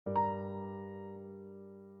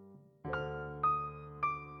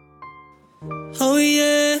Oh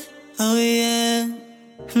yeah, oh yeah.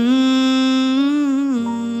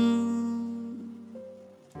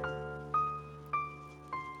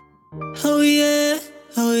 Oh yeah,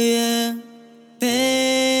 oh yeah,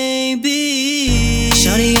 baby.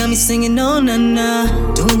 Shawty got me singing oh na na,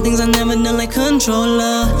 doing things I never done like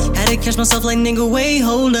controller. Had to catch myself like nigga, wait,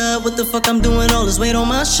 hold up. What the fuck I'm doing, all this weight on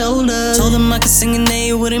my shoulders. Told them I could sing and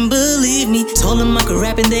they wouldn't believe me. Told them I could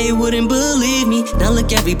rap and they wouldn't believe me. Now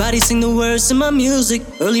look, everybody sing the words to my music.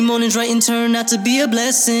 Early mornings writing turned out to be a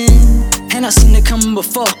blessing. And I seen it coming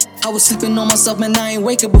before. I was sleeping on myself, man, I ain't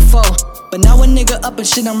wake up before. But now a nigga up and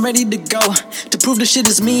shit, I'm ready to go. To prove the shit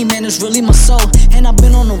is me, man, it's really my soul. And I've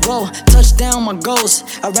been on the road, touchdown my goals.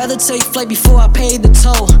 I'd rather take flight before I pay the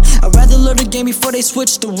toll. I'd rather learn the game before they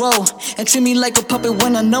switch the role. And treat me like a puppet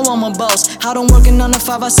when I know I'm a boss. I don't work a 9 to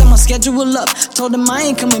 5, I set my schedule up. Told them I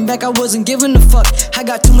ain't coming back, I wasn't giving a fuck. I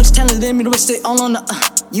got too much talent in me to wish they all on the,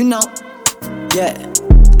 you know, yeah.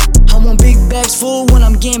 I want big bags full when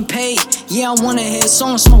I'm getting paid. Yeah, I wanna hear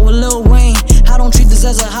songs, smoke with Lil Wayne. I don't treat this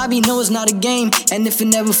as a hobby, no, it's not a game. And if it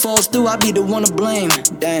never falls through, I'll be the one to blame.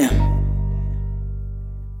 Damn.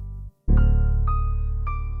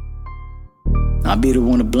 I'll be the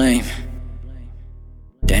one to blame.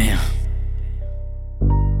 Damn.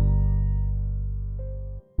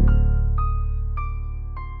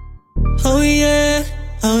 Oh yeah,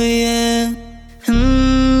 oh yeah.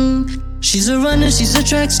 She's a runner, she's a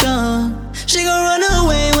track star. She gon' run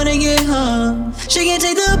away when they get hard. She can't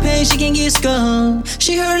take the pain, she can't get scarred.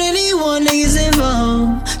 She hurt anyone that gets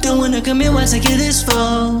involved. Don't wanna commit, why take it this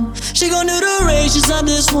far? She gon' do the race, just not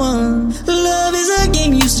this one. Love is a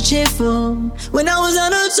game you used to cheer for. When I was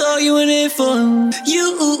on the tour, you were there for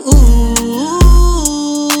you.